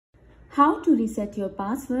How to reset your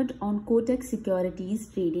password on Kotak Securities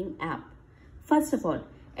trading app. First of all,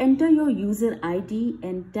 enter your user ID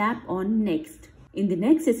and tap on Next. In the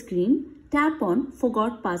next screen, tap on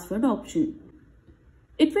Forgot Password option.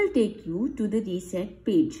 It will take you to the reset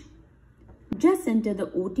page. Just enter the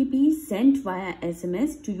OTP sent via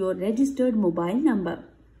SMS to your registered mobile number.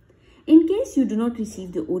 In case you do not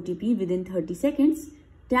receive the OTP within 30 seconds,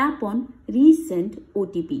 tap on Resend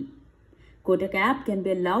OTP. Kotak App can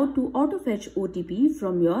be allowed to auto-fetch OTP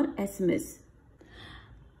from your SMS.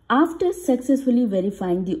 After successfully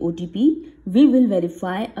verifying the OTP, we will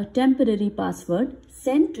verify a temporary password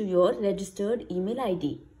sent to your registered email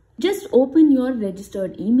ID. Just open your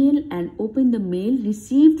registered email and open the mail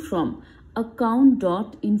received from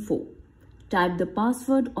account.info. Type the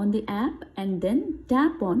password on the app and then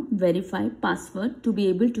tap on Verify Password to be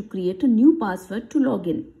able to create a new password to log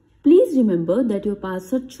in. Please remember that your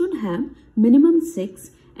password should have minimum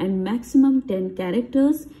 6 and maximum 10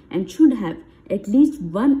 characters and should have at least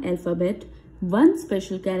one alphabet, one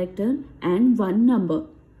special character and one number.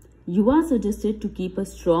 You are suggested to keep a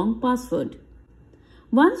strong password.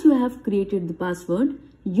 Once you have created the password,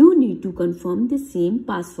 you need to confirm the same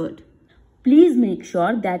password. Please make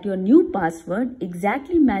sure that your new password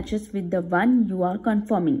exactly matches with the one you are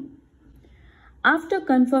confirming. After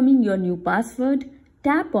confirming your new password,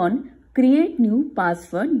 tap on Create New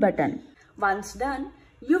Password button. Once done,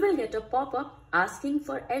 you will get a pop-up asking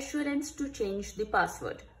for assurance to change the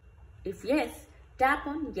password. If yes, tap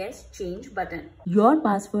on Yes Change button. Your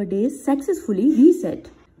password is successfully reset.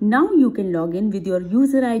 Now you can log in with your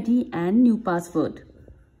user ID and new password.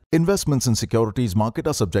 Investments in securities market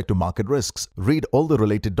are subject to market risks. Read all the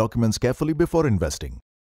related documents carefully before investing.